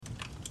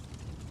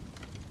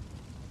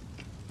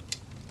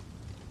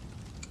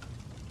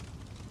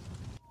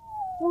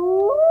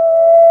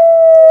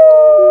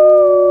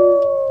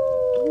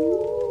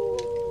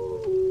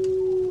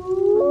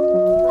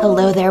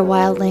Hello there,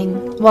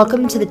 wildling.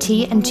 Welcome to the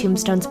Tea and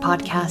Tombstones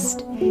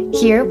podcast.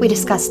 Here we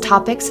discuss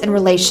topics in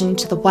relation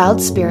to the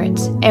wild spirit,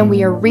 and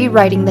we are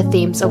rewriting the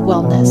themes of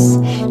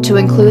wellness to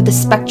include the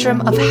spectrum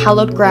of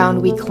hallowed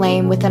ground we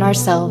claim within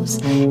ourselves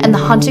and the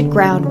haunted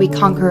ground we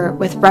conquer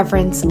with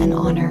reverence and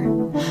honor.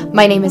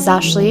 My name is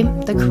Ashley,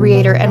 the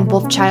creator and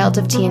wolf child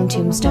of Tea and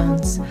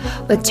Tombstones.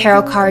 With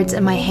tarot cards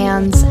in my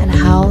hands and a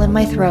howl in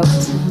my throat,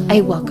 I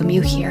welcome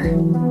you here.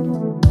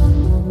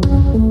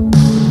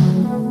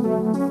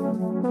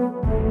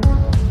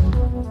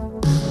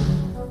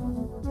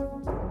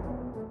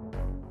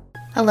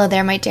 Hello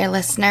there, my dear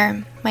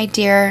listener, my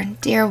dear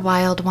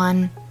wild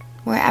one,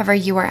 wherever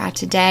you are at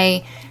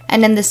today,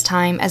 and in this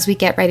time as we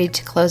get ready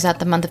to close out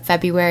the month of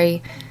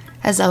February.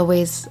 As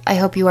always, I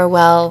hope you are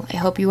well. I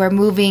hope you are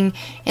moving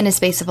in a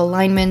space of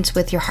alignment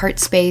with your heart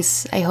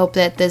space. I hope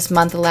that this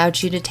month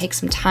allowed you to take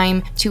some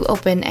time to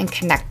open and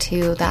connect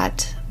to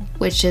that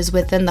which is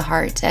within the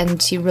heart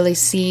and to really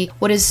see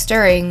what is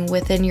stirring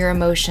within your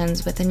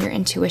emotions, within your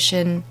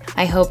intuition.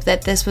 I hope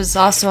that this was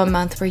also a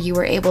month where you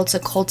were able to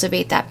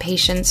cultivate that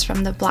patience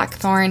from the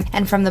Blackthorn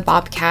and from the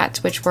Bobcat,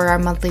 which were our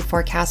monthly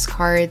forecast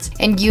cards,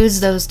 and use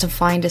those to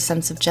find a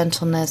sense of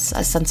gentleness,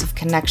 a sense of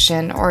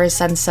connection, or a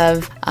sense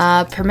of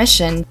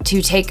permission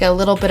to take a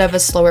little bit of a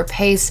slower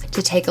pace,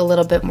 to take a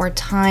little bit more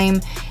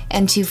time,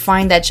 and to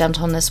find that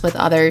gentleness with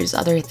others,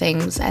 other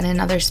things, and in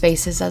other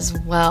spaces as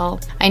well.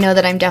 I know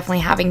that I'm definitely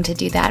having to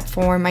do that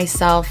for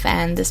myself,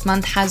 and this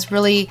month has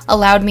really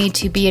allowed me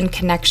to be in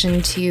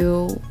connection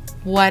to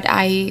what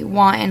I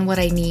want and what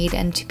I need,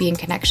 and to be in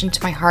connection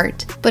to my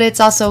heart. But it's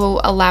also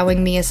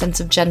allowing me a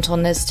sense of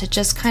gentleness to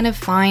just kind of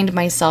find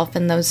myself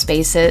in those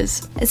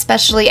spaces,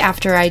 especially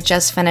after I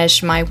just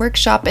finished my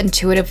workshop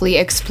intuitively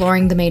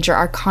exploring the major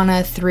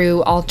arcana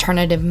through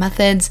alternative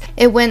methods.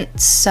 It went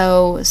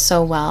so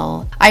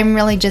well. I'm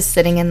really just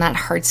sitting in that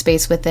heart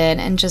space within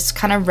and just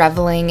kind of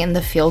reveling in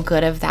the feel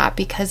good of that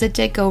because it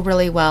did go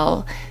really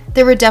well.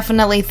 There were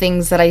definitely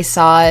things that I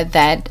saw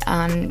that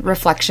on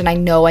reflection I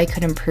know I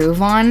could improve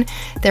on.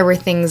 There were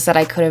things that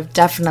I could have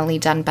definitely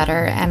done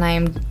better, and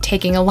I'm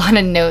taking a lot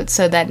of notes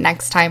so that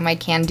next time I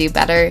can do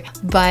better.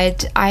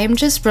 But I'm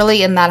just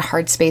really in that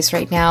heart space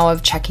right now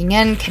of checking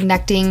in,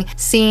 connecting,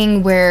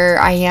 seeing where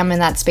I am in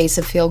that space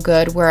of feel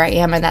good, where I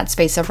am in that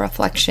space of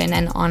reflection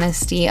and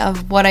honesty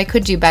of what I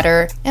could do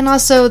better. And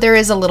also there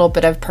is a little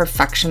bit of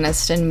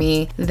perfectionist in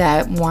me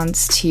that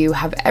wants to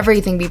have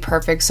everything be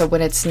perfect, so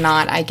when it's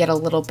not, I get a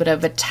little bit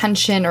of a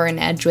tension or an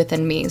edge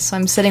within me. So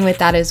I'm sitting with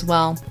that as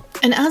well.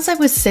 And as I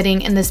was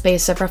sitting in the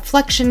space of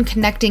reflection,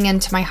 connecting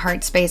into my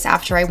heart space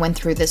after I went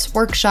through this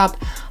workshop,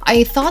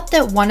 I thought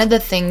that one of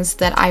the things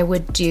that I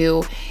would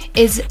do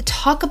is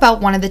talk about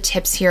one of the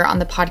tips here on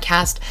the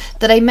podcast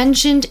that I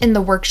mentioned in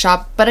the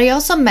workshop, but I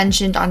also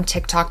mentioned on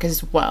TikTok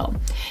as well.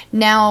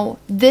 Now,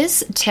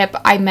 this tip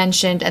I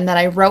mentioned and that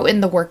I wrote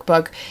in the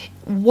workbook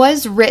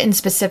was written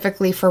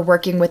specifically for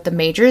working with the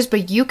majors,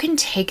 but you can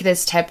take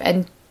this tip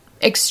and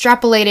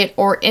extrapolate it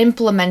or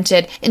implement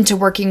it into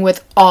working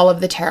with all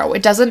of the tarot.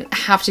 It doesn't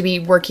have to be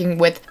working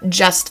with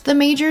just the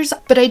majors,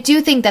 but I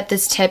do think that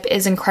this tip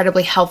is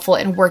incredibly helpful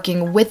in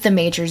working with the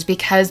majors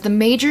because the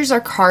majors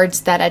are cards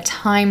that at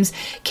times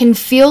can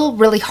feel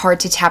really hard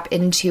to tap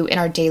into in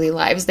our daily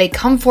lives. They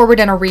come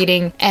forward in a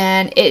reading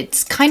and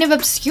it's kind of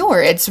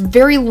obscure. It's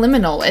very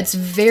liminal. It's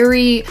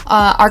very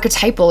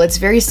archetypal. It's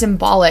very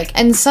symbolic.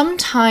 And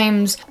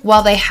sometimes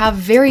while they have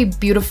very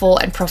beautiful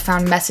and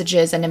profound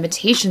messages and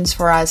invitations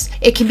for us,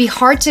 it can be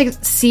hard to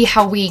see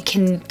how we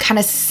can kind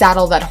of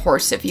saddle that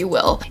horse, if you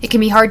will. It can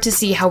be hard to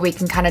see how we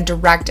can kind of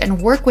direct and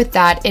work with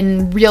that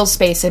in real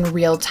space in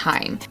real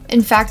time.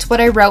 In fact, what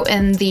I wrote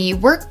in the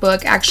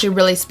workbook actually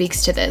really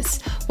speaks to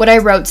this. What I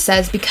wrote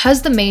says,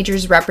 because the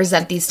majors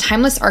represent these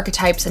timeless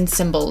archetypes and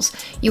symbols,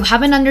 you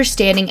have an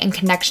understanding and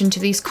connection to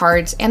these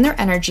cards and their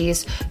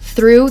energies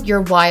through your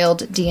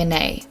wild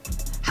DNA.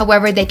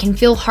 However, they can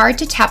feel hard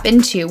to tap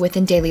into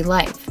within daily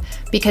life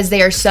because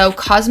they are so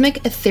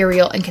cosmic,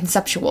 ethereal, and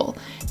conceptual.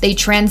 They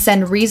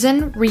transcend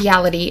reason,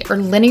 reality, or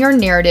linear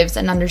narratives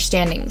and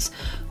understandings.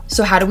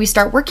 So how do we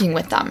start working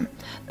with them?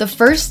 The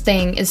first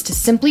thing is to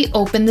simply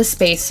open the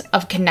space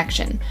of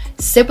connection.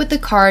 Sit with the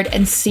card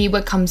and see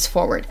what comes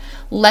forward.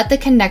 Let the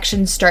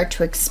connection start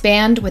to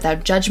expand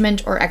without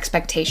judgment or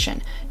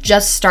expectation.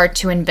 Just start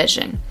to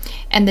envision.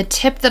 And the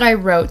tip that I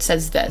wrote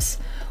says this: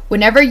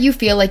 whenever you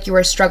feel like you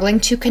are struggling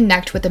to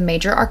connect with a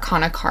major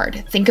arcana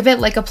card, think of it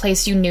like a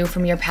place you knew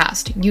from your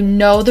past. You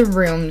know the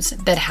rooms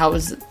that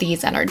house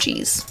these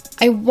energies.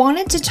 I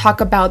wanted to talk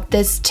about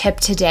this tip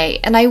today,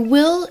 and I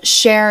will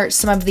share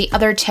some of the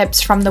other tips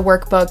from the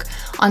workbook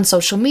on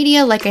social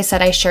media. Like I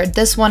said, I shared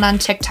this one on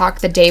TikTok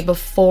the day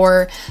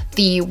before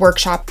the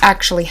workshop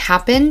actually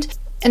happened.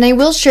 And I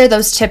will share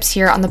those tips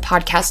here on the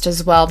podcast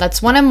as well.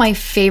 That's one of my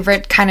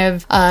favorite kind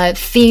of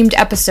themed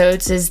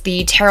episodes is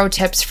the tarot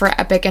tips for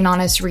epic and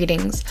honest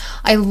readings.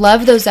 I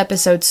love those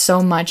episodes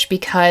so much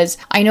because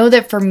I know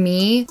that for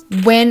me,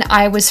 when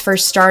I was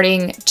first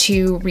starting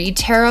to read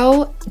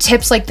tarot,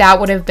 tips like that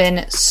would have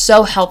been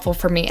so helpful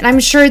for me. And I'm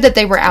sure that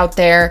they were out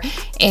there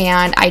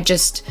and I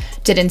just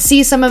didn't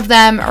see some of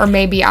them, or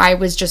maybe I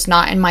was just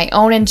not in my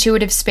own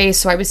intuitive space,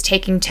 so I was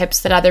taking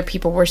tips that other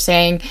people were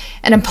saying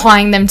and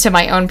applying them to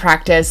my own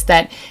practice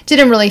that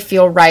didn't really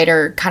feel right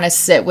or kind of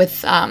sit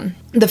with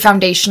the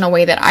foundational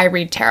way that I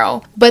read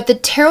tarot. But the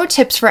tarot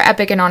tips for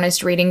epic and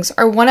honest readings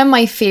are one of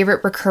my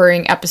favorite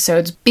recurring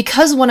episodes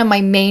because one of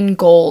my main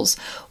goals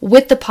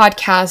with the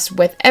podcast,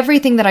 with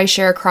everything that I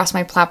share across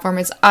my platform,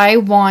 is I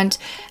want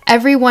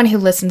everyone who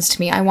listens to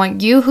me, I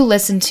want you who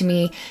listen to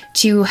me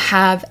to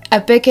have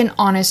epic and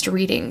honest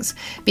readings,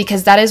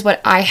 because that is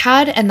what I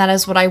had and that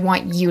is what I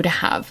want you to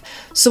have.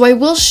 So I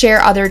will share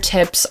other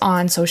tips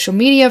on social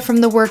media from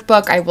the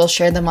workbook. I will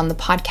share them on the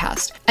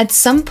podcast. At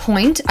some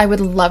point, I would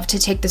love to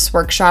take this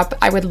workshop.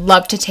 I would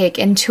love to take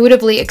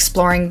Intuitively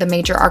Exploring the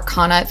Major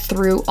Arcana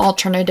through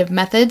alternative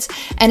methods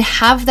and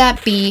have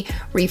that be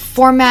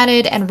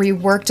reformatted and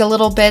reworked a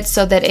little bit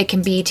so that it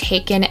can be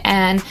taken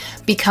and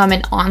become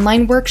an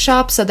online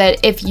workshop, so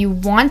that if you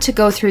want to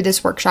go through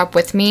this workshop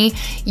with me,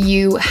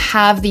 you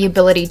have the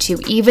ability to,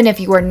 even if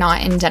you are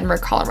not in Denver,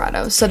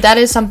 Colorado. So that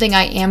is something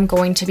I am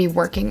going to be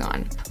working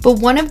on. But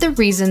one of the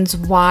reasons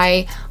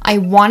why I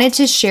wanted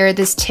to share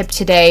this tip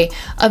today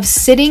of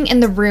sitting in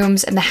the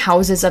rooms and the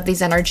houses of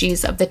these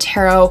energies of the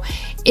tarot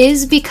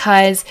is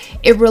because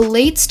it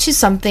relates to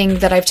something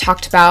that I've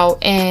talked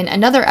about in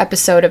another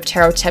episode of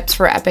Tarot Tips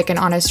for Epic and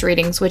Honest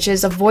Readings, which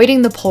is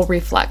avoiding the pole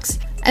reflex.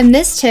 And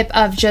this tip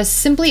of just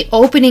simply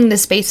opening the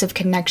space of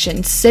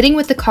connection, sitting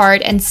with the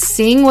card and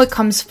seeing what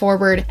comes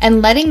forward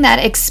and letting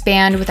that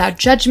expand without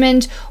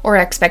judgment or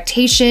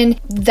expectation,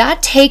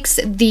 that takes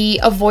the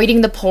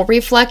avoiding the pole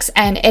reflex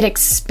and it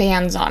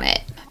expands on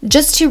it.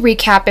 Just to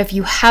recap, if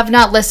you have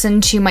not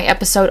listened to my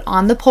episode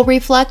on the pole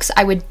reflex,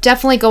 I would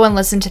definitely go and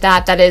listen to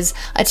that. That is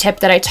a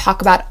tip that I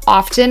talk about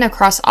often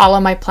across all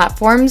of my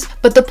platforms.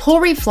 But the pole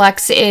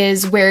reflex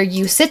is where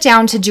you sit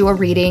down to do a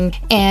reading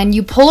and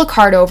you pull a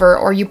card over,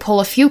 or you pull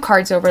a few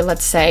cards over,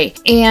 let's say,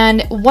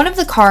 and one of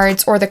the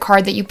cards or the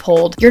card that you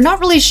pulled, you're not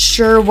really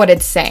sure what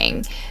it's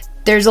saying.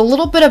 There's a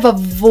little bit of a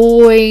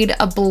void,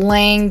 a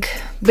blank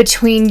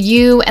between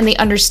you and the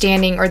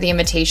understanding or the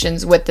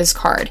invitations with this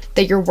card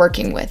that you're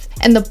working with.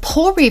 And the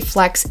pole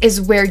reflex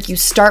is where you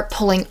start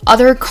pulling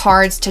other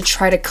cards to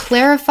try to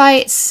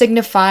clarify,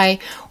 signify,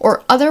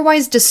 or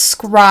otherwise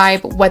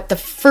describe what the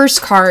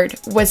first card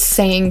was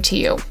saying to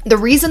you. The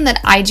reason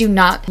that I do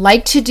not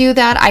like to do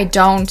that, I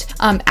don't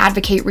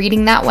advocate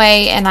reading that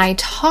way, and I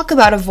talk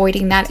about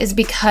avoiding that, is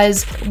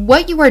because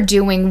what you are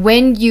doing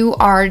when you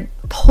are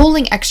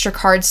pulling extra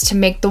cards to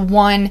make the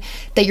one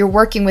that you're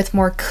working with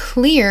more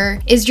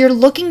clear is you're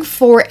looking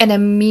for an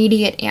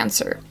immediate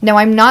answer. Now,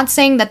 I'm not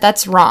saying that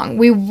that's wrong.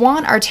 We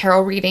want our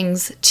tarot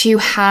readings to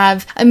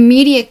have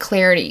immediate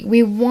clarity.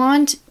 We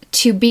want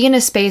to be in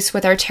a space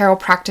with our tarot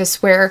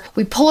practice where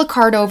we pull a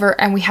card over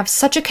and we have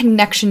such a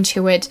connection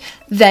to it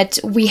that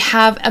we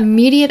have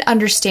immediate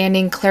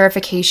understanding,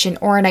 clarification,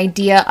 or an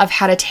idea of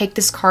how to take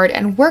this card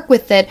and work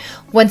with it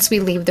once we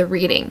leave the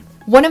reading.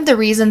 One of the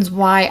reasons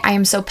why I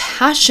am so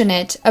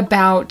passionate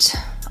about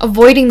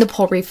avoiding the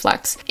pole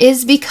reflex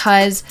is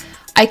because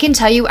I can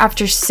tell you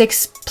after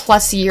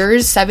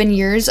 7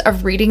 years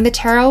of reading the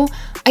tarot,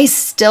 I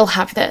still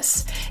have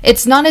this.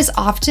 It's not as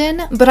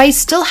often, but I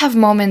still have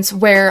moments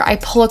where I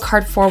pull a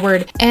card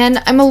forward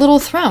and I'm a little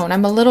thrown.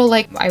 I'm a little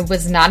like, I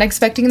was not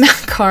expecting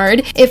that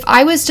card. If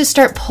I was to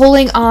start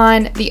pulling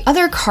on the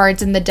other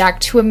cards in the deck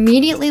to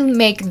immediately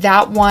make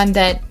that one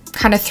that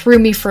kind of threw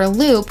me for a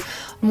loop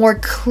more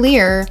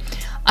clear,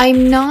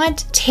 I'm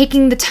not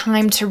taking the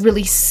time to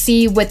really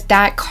see what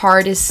that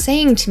card is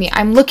saying to me.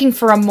 I'm looking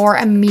for a more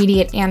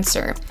immediate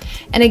answer.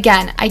 And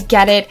again, I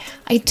get it.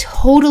 I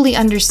totally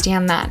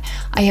understand that.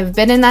 I have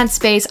been in that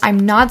space.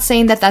 I'm not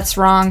saying that that's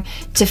wrong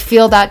to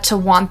feel that, to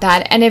want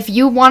that. And if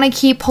you want to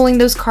keep pulling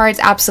those cards,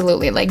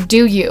 absolutely, like,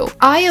 do you.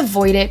 I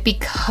avoid it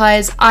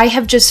because I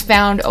have just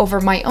found over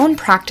my own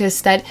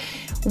practice that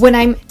when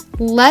I'm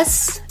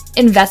less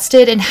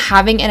invested in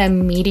having an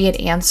immediate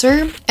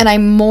answer and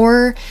I'm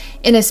more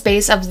in a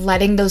space of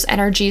letting those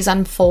energies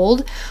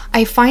unfold,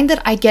 I find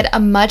that I get a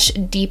much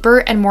deeper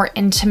and more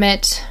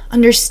intimate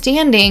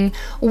understanding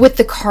with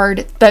the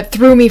card that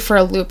threw me for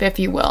a loop, if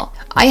you will.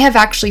 I have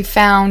actually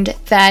found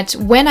that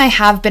when I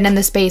have been in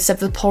the space of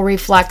the pole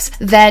reflex,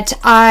 that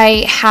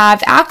I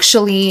have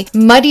actually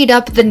muddied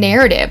up the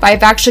narrative.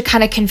 I've actually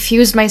kind of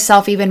confused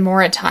myself even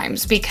more at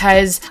times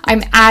because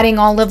I'm adding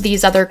all of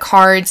these other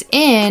cards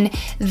in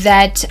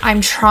that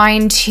I'm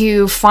trying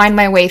to find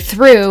my way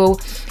through,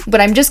 but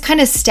I'm just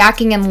kind of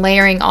stacking and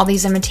layering all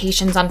these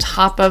invitations on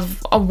top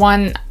of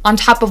one on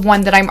top of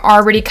one that I'm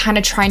already kind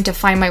of trying to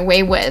find my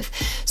way with.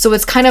 So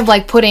it's kind of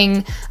like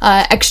putting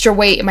extra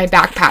weight in my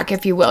backpack,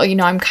 if you will.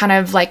 I'm kind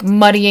of like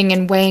muddying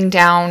and weighing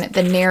down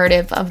the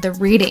narrative of the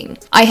reading.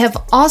 I have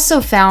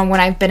also found when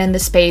I've been in the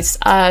space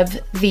of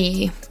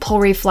the pull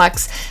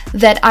reflex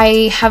that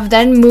I have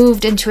then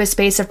moved into a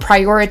space of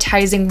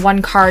prioritizing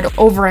one card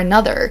over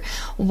another.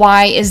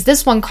 Why is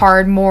this one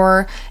card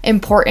more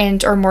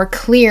important or more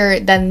clear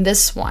than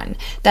this one?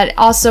 That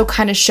also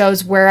kind of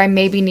shows where I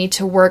maybe need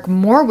to work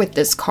more with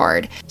this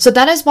card. So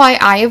that is why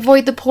I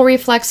avoid the pull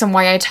reflex and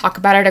why I talk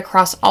about it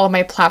across all of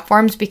my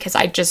platforms, because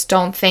I just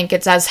don't think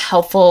it's as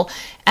helpful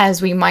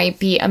as we might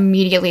be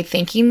immediately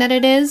thinking that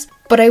it is.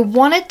 But I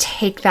want to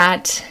take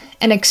that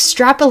and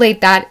extrapolate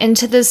that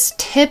into this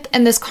tip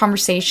and this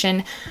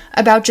conversation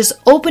about just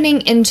opening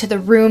into the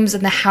rooms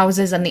and the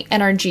houses and the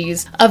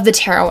energies of the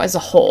tarot as a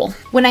whole.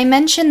 When I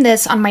mentioned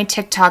this on my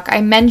TikTok,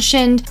 I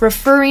mentioned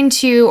referring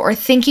to or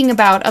thinking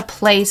about a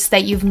place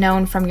that you've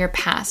known from your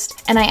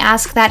past. And I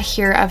ask that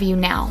here of you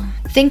now.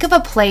 Think of a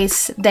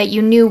place that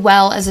you knew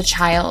well as a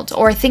child,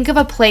 or think of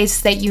a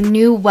place that you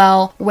knew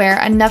well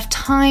where enough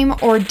time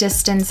or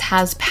distance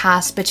has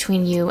passed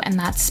between you and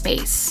that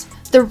space.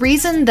 The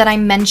reason that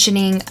I'm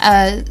mentioning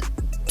a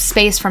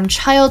space from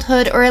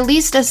childhood, or at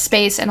least a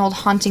space, an old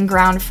haunting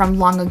ground from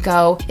long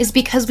ago, is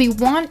because we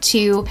want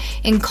to,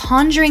 in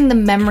conjuring the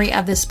memory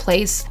of this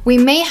place, we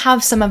may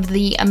have some of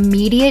the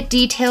immediate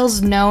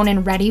details known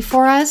and ready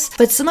for us,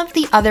 but some of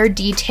the other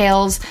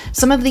details,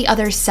 some of the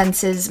other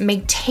senses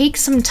may take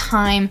some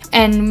time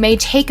and may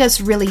take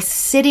us really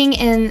sitting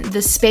in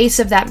the space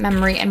of that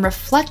memory and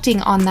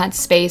reflecting on that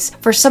space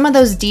for some of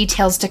those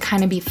details to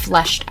kind of be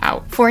fleshed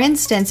out. For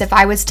instance, if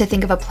I was to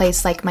think of a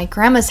place like my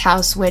grandma's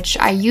house, which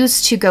I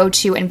used to go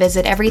to and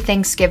visit every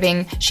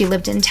Thanksgiving. She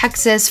lived in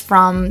Texas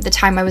from the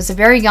time I was a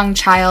very young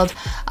child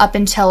up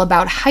until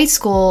about high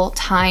school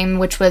time,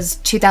 which was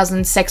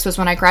 2006 was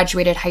when I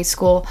graduated high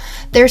school.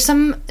 There's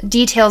some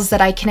details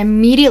that I can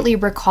immediately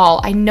recall.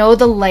 I know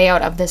the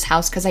layout of this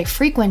house because I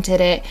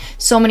frequented it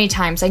so many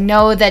times. I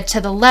know that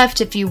to the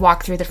left, if you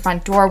walk through the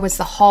front door, was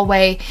the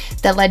hallway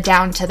that led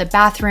down to the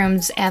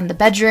bathrooms and the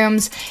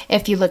bedrooms.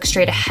 If you look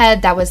straight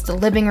ahead, that was the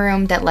living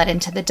room that led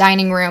into the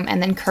dining room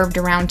and then curved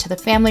around to the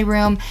family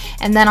room.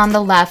 And then on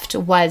the left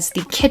was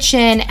the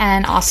kitchen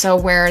and also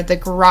where the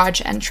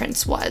garage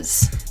entrance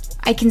was.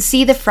 I can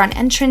see the front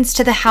entrance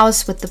to the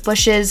house with the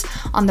bushes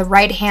on the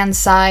right-hand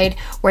side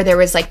where there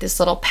was like this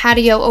little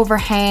patio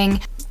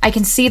overhang. I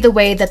can see the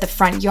way that the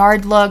front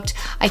yard looked.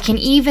 I can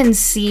even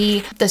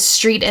see the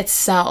street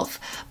itself.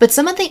 But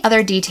some of the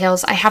other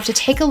details, I have to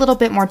take a little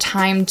bit more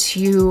time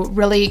to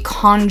really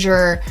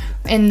conjure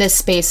in this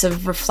space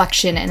of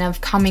reflection and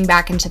of coming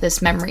back into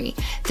this memory.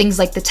 Things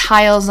like the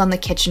tiles on the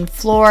kitchen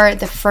floor,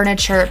 the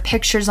furniture,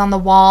 pictures on the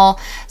wall,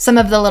 some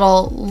of the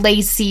little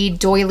lacy,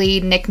 doily,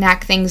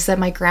 knick-knack things that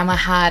my grandma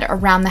had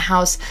around the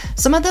house.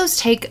 Some of those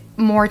take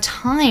more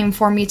time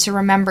for me to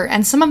remember,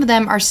 and some of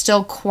them are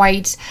still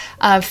quite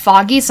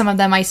foggy. Some of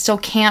them I still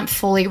can't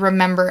fully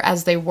remember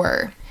as they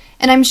were.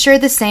 And I'm sure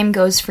the same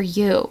goes for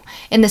you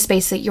in the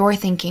space that you're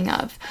thinking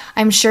of.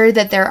 I'm sure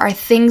that there are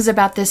things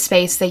about this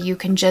space that you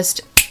can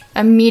just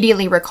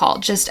immediately recall,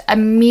 just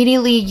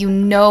immediately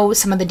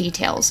some of the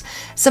details.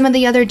 Some of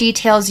the other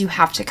details you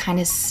have to kind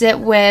of sit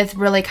with,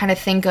 really kind of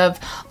think of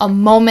a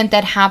moment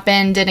that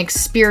happened and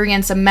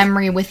experience a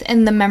memory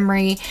within the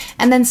memory.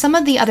 And then some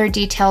of the other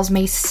details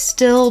may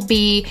still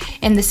be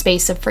in the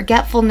space of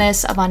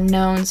forgetfulness, of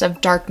unknowns,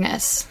 of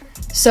darkness.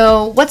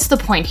 So what's the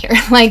point here?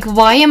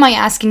 Why am I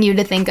asking you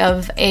to think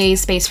of a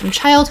space from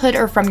childhood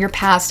or from your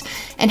past,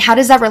 and how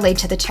does that relate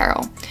to the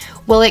tarot?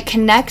 Well, it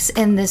connects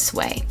in this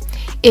way.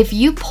 If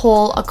you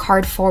pull a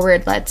card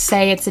forward, let's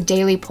say it's a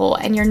daily pull,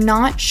 and you're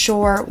not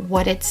sure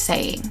what it's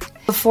saying,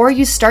 before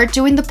you start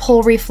doing the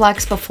pull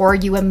reflex, before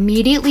you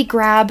immediately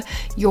grab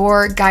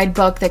your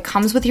guidebook that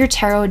comes with your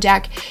tarot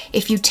deck,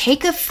 if you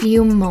take a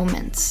few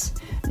moments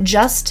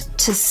just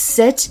to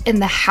sit in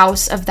the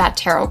house of that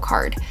tarot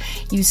card,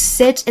 you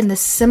sit in the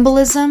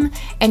symbolism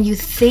and you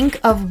think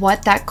of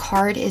what that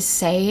card is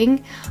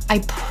saying, I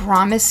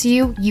promise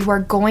you, you are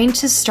going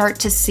to start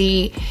to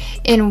see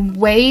in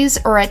ways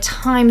or at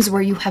times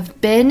where you have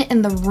been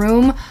in the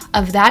room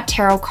of that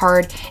tarot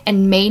card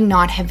and may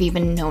not have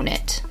even known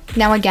it.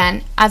 Now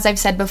again, as I've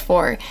said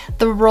before,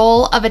 the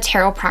role of a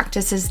tarot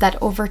practice is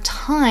that over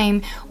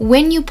time,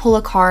 when you pull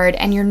a card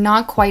and you're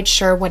not quite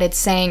sure what it's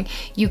saying,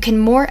 you can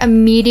more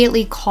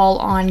immediately call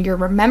on your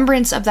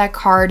remembrance of that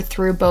card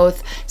through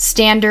both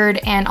standard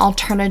and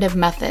alternative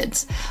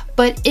methods.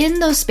 But in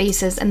those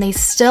spaces, and they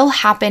still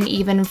happen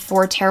even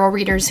for tarot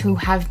readers who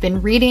have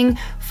been reading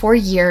for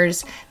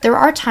years, there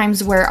are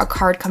times where a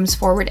card comes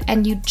forward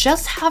and you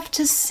just have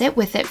to sit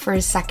with it for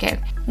a second.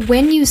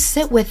 When you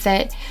sit with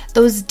it,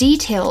 those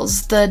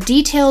details, the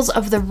details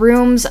of the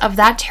rooms of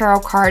that tarot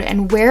card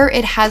and where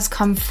it has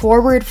come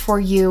forward for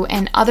you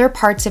in other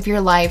parts of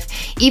your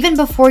life, even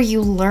before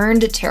you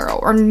learned tarot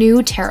or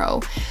knew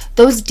tarot,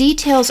 those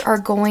details are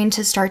going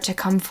to start to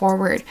come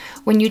forward.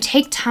 When you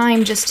take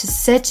time just to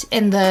sit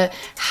in the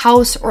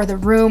house or the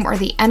room or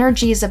the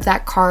energies of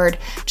that card,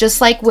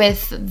 just like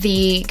with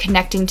the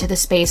connecting to the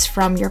space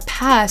from your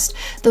past,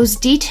 those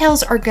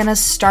details are going to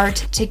start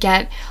to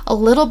get a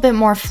little bit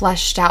more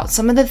fleshed out.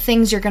 Some of the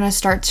things you're going to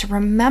start to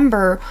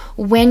remember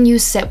when you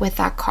sit with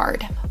that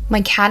card.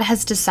 My cat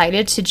has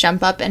decided to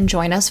jump up and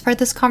join us for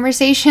this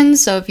conversation,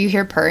 so if you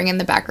hear purring in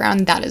the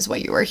background, that is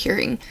what you are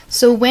hearing.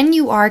 So when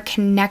you are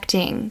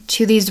connecting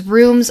to these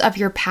rooms of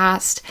your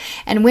past,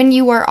 and when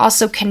you are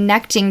also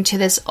connecting to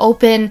this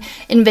open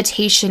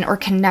invitation or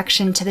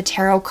connection to the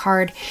tarot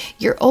card,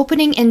 you're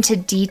opening into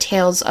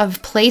details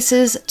of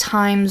places,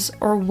 times,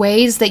 or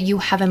ways that you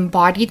have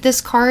embodied this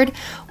card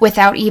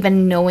without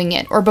even knowing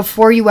it, or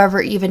before you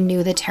ever even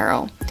knew the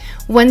tarot.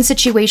 One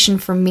situation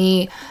for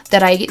me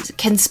that I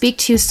can speak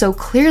to so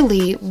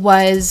clearly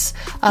was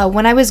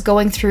when I was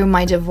going through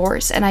my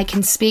divorce, and I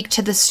can speak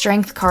to the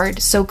Strength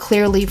card so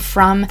clearly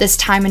from this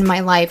time in my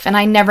life, and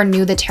I never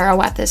knew the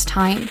tarot at this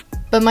time.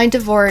 But my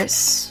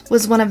divorce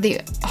was one of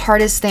the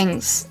hardest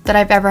things that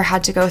I've ever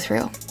had to go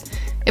through.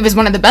 It was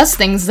one of the best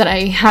things that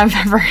I have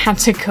ever had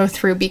to go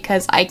through,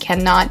 because I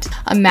cannot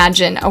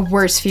imagine a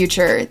worse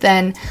future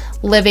than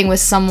living with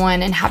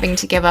someone and having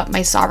to give up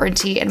my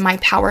sovereignty and my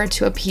power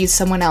to appease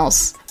someone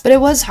else. But it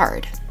was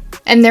hard.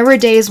 And there were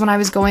days when I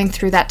was going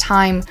through that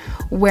time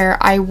where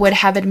I would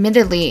have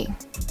admittedly,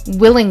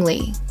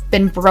 willingly,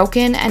 been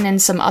broken and in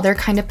some other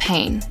kind of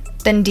pain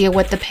than deal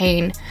with the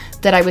pain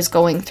that I was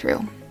going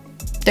through.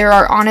 There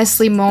are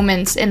honestly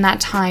moments in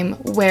that time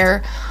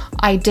where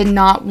I did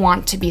not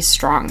want to be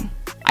strong.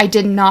 I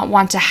did not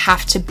want to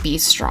have to be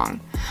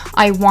strong.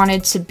 I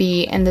wanted to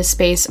be in the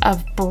space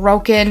of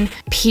broken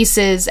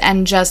pieces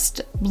and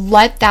just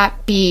let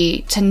that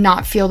be, to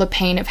not feel the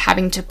pain of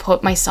having to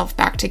put myself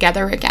back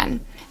together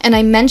again. And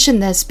I mention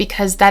this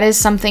because that is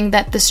something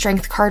that the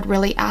Strength card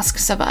really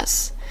asks of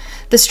us.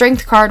 The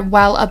Strength card,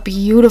 while a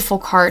beautiful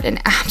card, an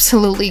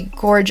absolutely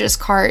gorgeous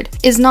card,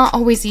 is not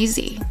always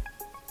easy.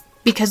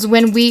 Because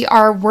when we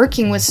are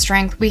working with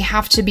strength, we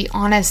have to be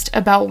honest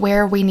about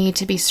where we need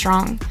to be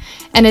strong.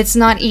 And it's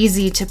not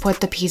easy to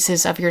put the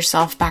pieces of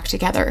yourself back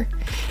together.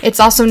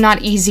 It's also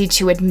not easy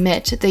to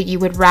admit that you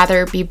would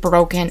rather be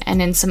broken and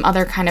in some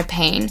other kind of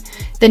pain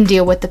than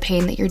deal with the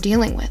pain that you're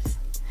dealing with.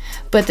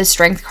 But the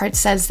Strength card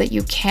says that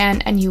you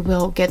can and you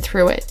will get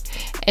through it.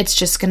 It's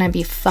just gonna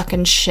be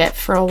fucking shit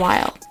for a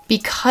while.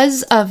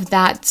 Because of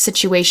that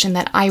situation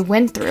that I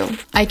went through,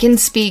 I can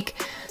speak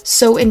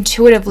so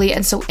intuitively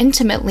and so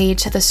intimately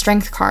to the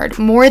Strength card,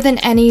 more than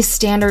any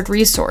standard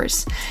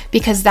resource,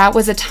 because that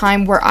was a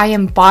time where I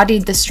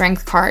embodied the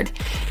Strength card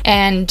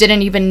and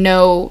didn't even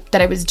know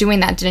that I was doing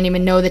that, didn't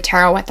even know the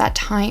tarot at that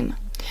time.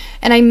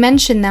 And I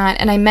mention that,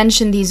 and I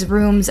mention these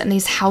rooms and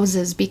these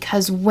houses,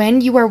 because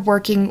when you are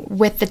working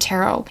with the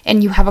tarot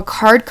and you have a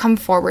card come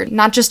forward,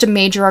 not just a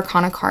major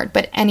arcana card,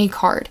 but any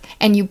card,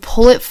 and you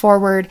pull it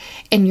forward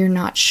and you're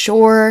not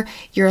sure,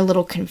 you're a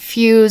little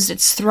confused,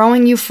 it's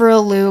throwing you for a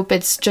loop,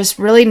 it's just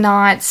really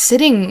not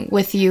sitting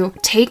with you,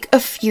 take a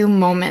few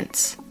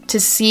moments to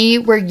see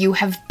where you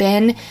have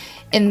been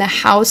in the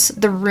house,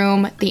 the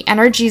room, the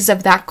energies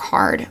of that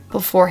card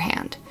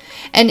beforehand.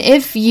 And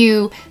if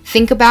you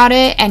think about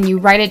it and you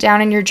write it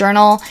down in your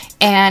journal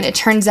and it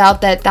turns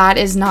out that that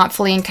is not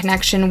fully in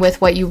connection with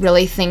what you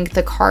really think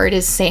the card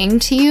is saying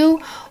to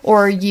you,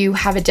 or you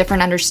have a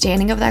different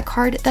understanding of that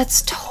card,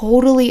 that's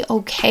totally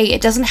okay.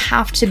 It doesn't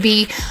have to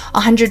be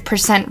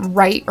 100%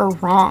 right or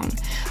wrong.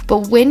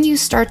 But when you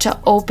start to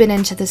open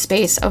into the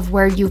space of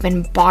where you've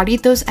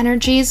embodied those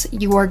energies,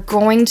 you are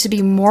going to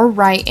be more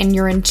right in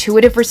your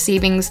intuitive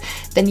receivings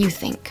than you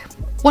think.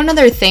 One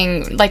other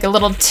thing, like a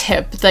little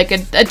tip, like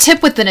a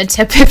tip within a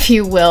tip, if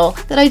you will,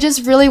 that I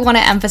just really want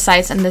to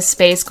emphasize in this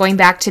space, going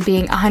back to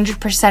being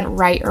 100%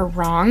 right or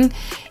wrong,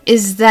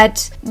 is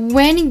that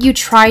when you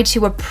try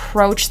to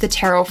approach the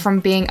tarot from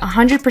being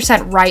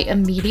 100% right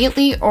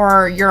immediately,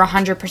 or you're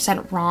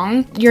 100%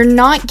 wrong, you're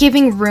not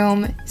giving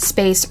room,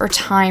 space, or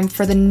time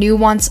for the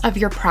nuance of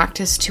your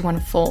practice to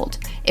unfold.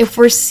 If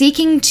we're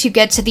seeking to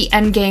get to the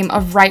end game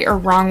of right or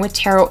wrong with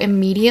tarot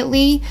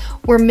immediately,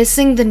 we're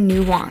missing the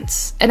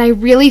nuance. And I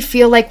really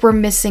feel like we're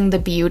missing the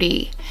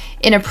beauty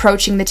in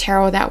approaching the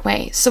tarot that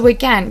way. So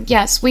again,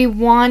 yes, we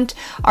want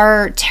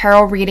our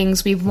tarot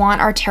readings, we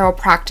want our tarot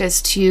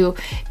practice to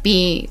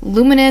be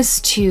luminous,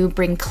 to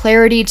bring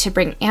clarity, to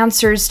bring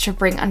answers, to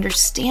bring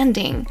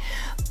understanding.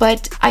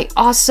 But I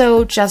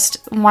also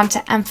just want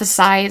to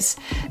emphasize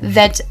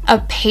that a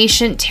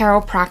patient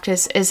tarot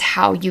practice is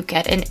how you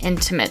get an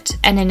intimate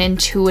and an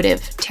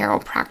intuitive tarot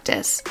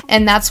practice.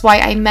 And that's why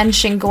I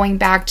mentioned going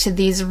back to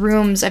these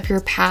rooms of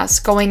your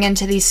past, going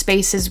into these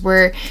spaces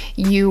where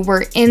you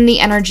were in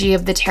the energy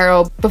energy of the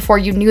tarot before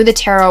you knew the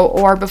tarot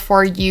or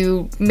before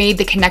you made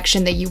the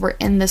connection that you were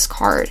in this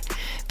card.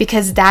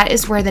 Because that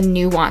is where the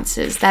nuance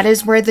is. That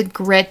is where the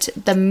grit,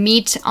 the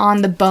meat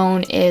on the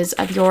bone is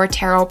of your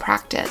tarot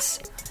practice.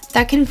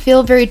 That can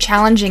feel very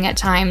challenging at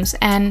times.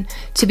 And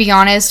to be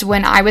honest,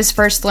 when I was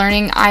first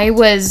learning, I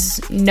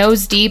was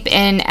nose deep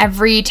in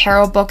every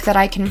tarot book that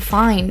I can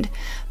find.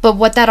 But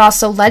what that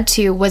also led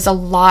to was a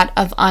lot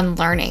of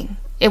unlearning.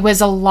 It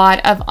was a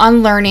lot of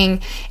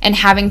unlearning and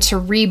having to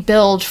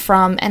rebuild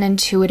from an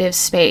intuitive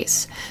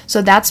space.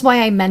 So that's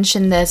why I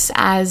mentioned this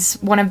as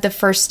one of the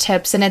first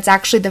tips, and it's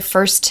actually the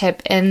first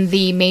tip in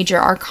the Major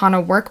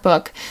Arcana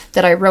workbook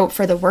that I wrote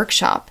for the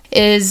workshop,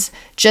 is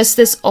just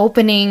this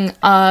opening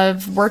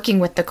of working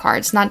with the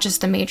cards, not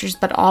just the majors,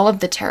 but all of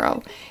the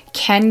tarot.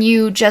 Can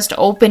you just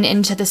open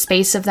into the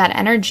space of that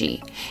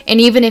energy?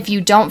 And even if you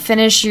don't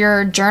finish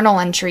your journal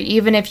entry,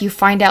 even if you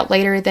find out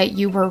later that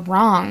you were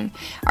wrong,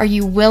 are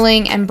you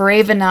willing and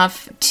brave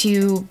enough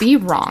to be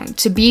wrong,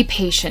 to be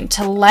patient,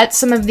 to let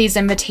some of these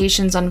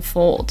invitations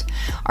unfold?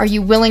 Are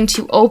you willing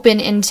to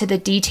open into the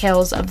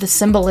details of the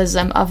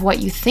symbolism of what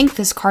you think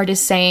this card is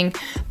saying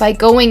by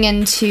going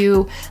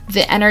into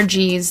the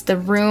energies, the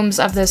rooms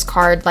of this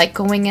card, like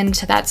going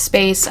into that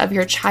space of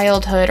your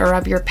childhood or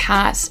of your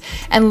past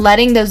and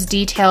letting those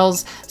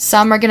details,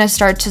 some are going to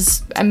start to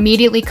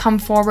immediately come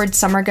forward,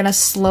 some are going to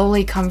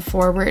slowly come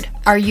forward.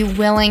 Are you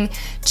willing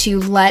to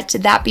let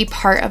that be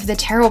part of the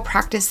tarot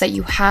practice that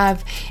you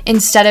have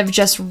instead of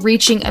just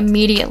reaching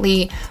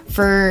immediately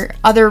for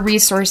other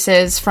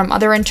resources from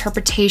other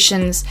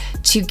interpretations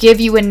to give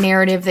you a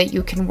narrative that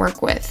you can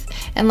work with?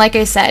 And like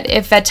I said,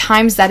 if at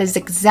times that is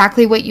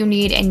exactly what you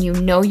need and you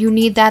know you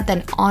need that,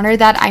 then honor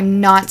that.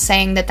 I'm not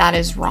saying that that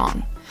is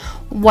wrong.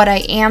 What I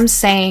am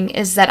saying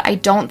is that I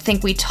don't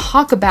think we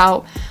talk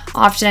about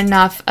often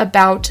enough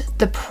about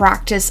the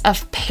practice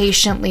of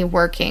patiently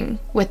working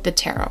with the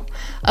tarot,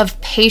 of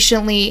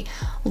patiently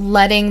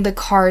letting the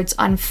cards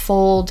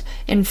unfold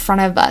in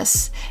front of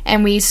us.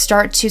 And we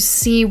start to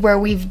see where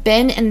we've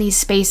been in these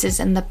spaces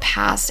in the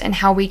past and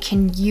how we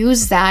can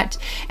use that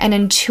and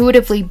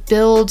intuitively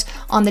build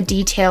on the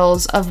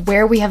details of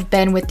where we have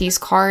been with these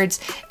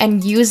cards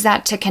and use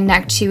that to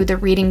connect to the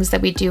readings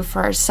that we do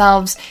for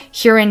ourselves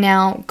here and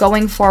now,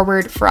 going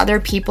forward for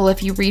other people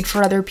if you read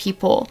for other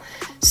people.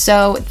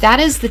 So that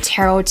is the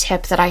tarot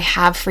tip that I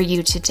have for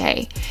you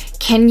today.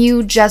 Can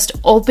you just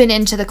open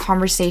into the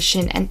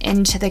conversation and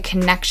into the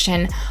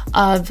connection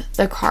of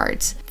the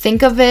cards?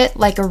 Think of it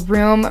like a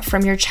room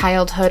from your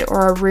childhood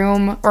or a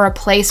room or a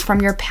place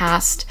from your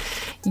past.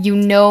 You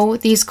know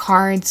these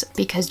cards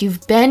because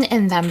you've been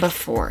in them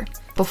before.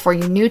 Before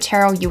you knew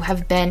tarot, you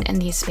have been in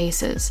these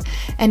spaces.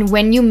 And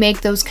when you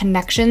make those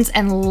connections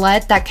and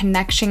let that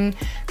connection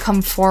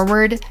come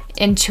forward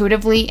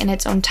intuitively in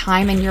its own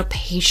time and you're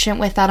patient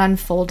with that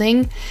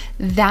unfolding,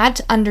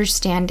 that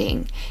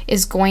understanding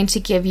is going to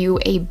give you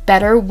a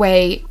better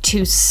way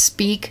to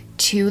speak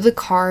to the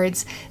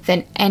cards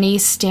than any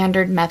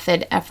standard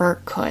method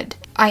ever could.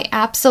 I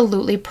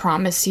absolutely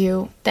promise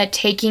you that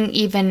taking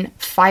even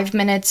 5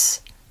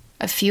 minutes,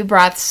 a few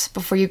breaths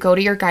before you go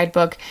to your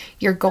guidebook,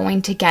 you're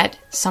going to get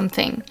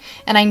something.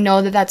 And I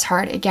know that that's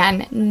hard.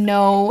 Again,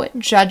 no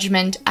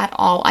judgment at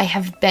all. I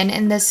have been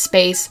in this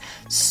space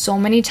so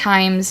many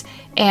times.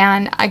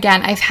 And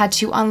again, I've had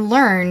to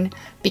unlearn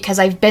because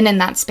I've been in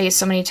that space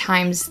so many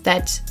times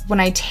that when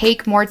I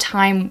take more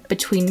time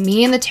between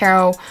me and the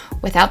tarot,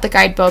 without the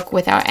guidebook,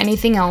 without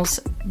anything else,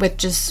 with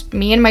just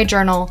me and my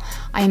journal,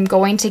 I am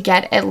going to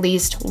get at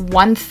least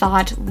one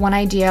thought, one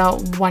idea,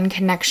 one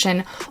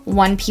connection,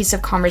 one piece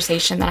of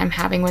conversation that I'm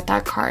having with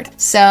that card.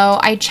 So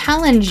I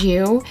challenge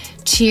you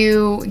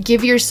to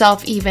give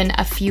yourself even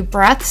a few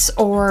breaths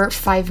or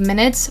 5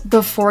 minutes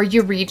before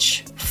you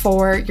reach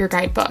for your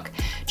guidebook.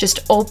 Just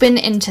open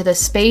into the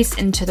space,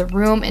 into the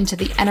room, into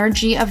the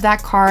energy of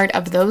that card,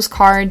 of those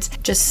cards.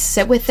 Just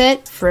sit with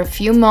it for a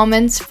few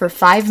moments, for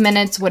 5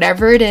 minutes,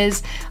 whatever it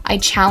is. I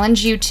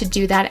challenge you to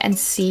do that and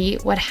see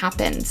what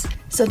happens.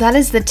 So that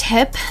is the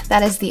tip.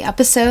 That is the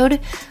episode.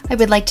 I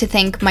would like to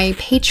thank my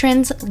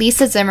patrons,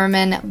 Lisa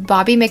Zimmerman,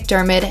 Bobby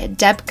McDermott,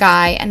 Deb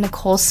Guy, and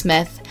Nicole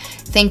Smith.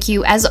 Thank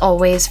you, as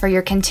always, for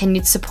your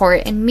continued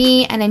support in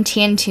me and in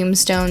Tea and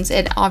Tombstones.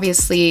 It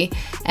obviously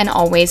and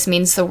always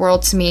means the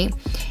world to me.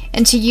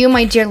 And to you,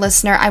 my dear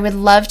listener, I would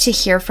love to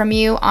hear from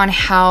you on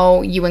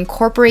how you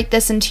incorporate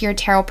this into your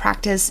tarot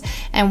practice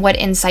and what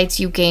insights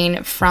you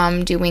gain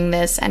from doing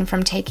this and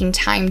from taking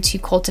time to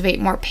cultivate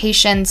more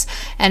patience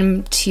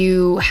and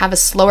to have a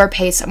slower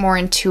pace, a more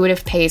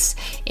intuitive pace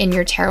in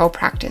your tarot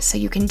practice. So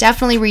you can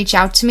definitely reach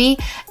out to me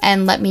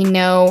and let me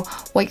know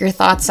what your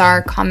thoughts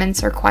are,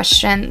 comments, or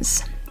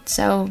questions.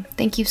 So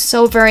thank you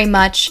so very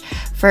much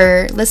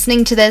for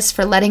listening to this,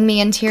 for letting me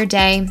into your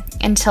day.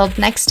 Until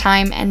next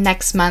time and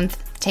next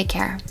month, take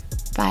care.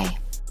 Bye.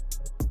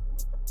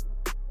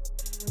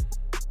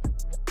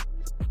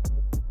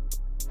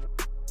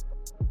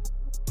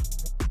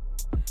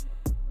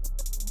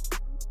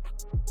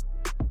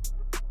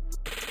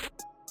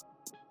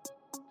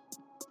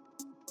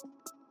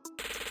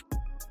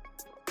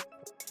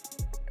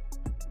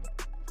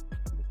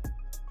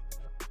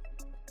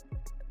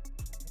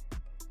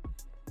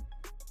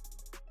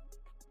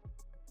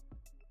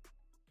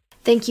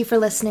 Thank you for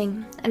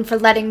listening and for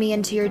letting me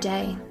into your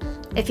day.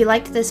 If you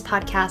liked this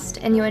podcast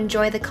and you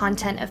enjoy the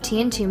content of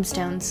Tea and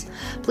Tombstones,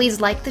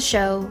 please like the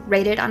show,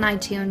 rate it on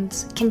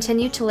iTunes,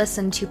 continue to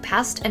listen to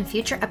past and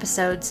future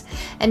episodes,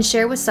 and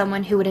share with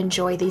someone who would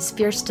enjoy these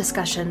fierce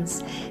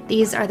discussions.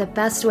 These are the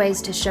best ways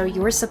to show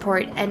your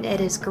support, and it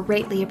is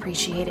greatly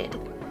appreciated.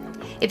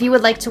 If you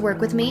would like to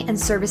work with me in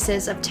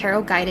services of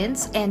tarot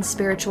guidance and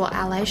spiritual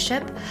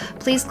allyship,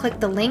 please click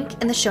the link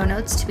in the show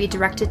notes to be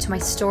directed to my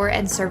store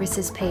and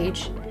services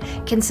page.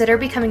 Consider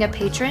becoming a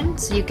patron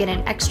so you get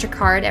an extra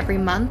card every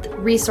month,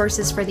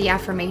 resources for the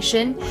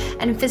affirmation,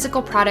 and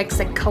physical products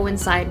that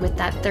coincide with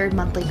that third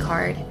monthly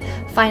card.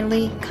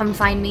 Finally, come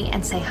find me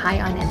and say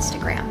hi on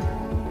Instagram.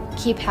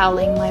 Keep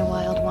howling, my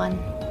wild one.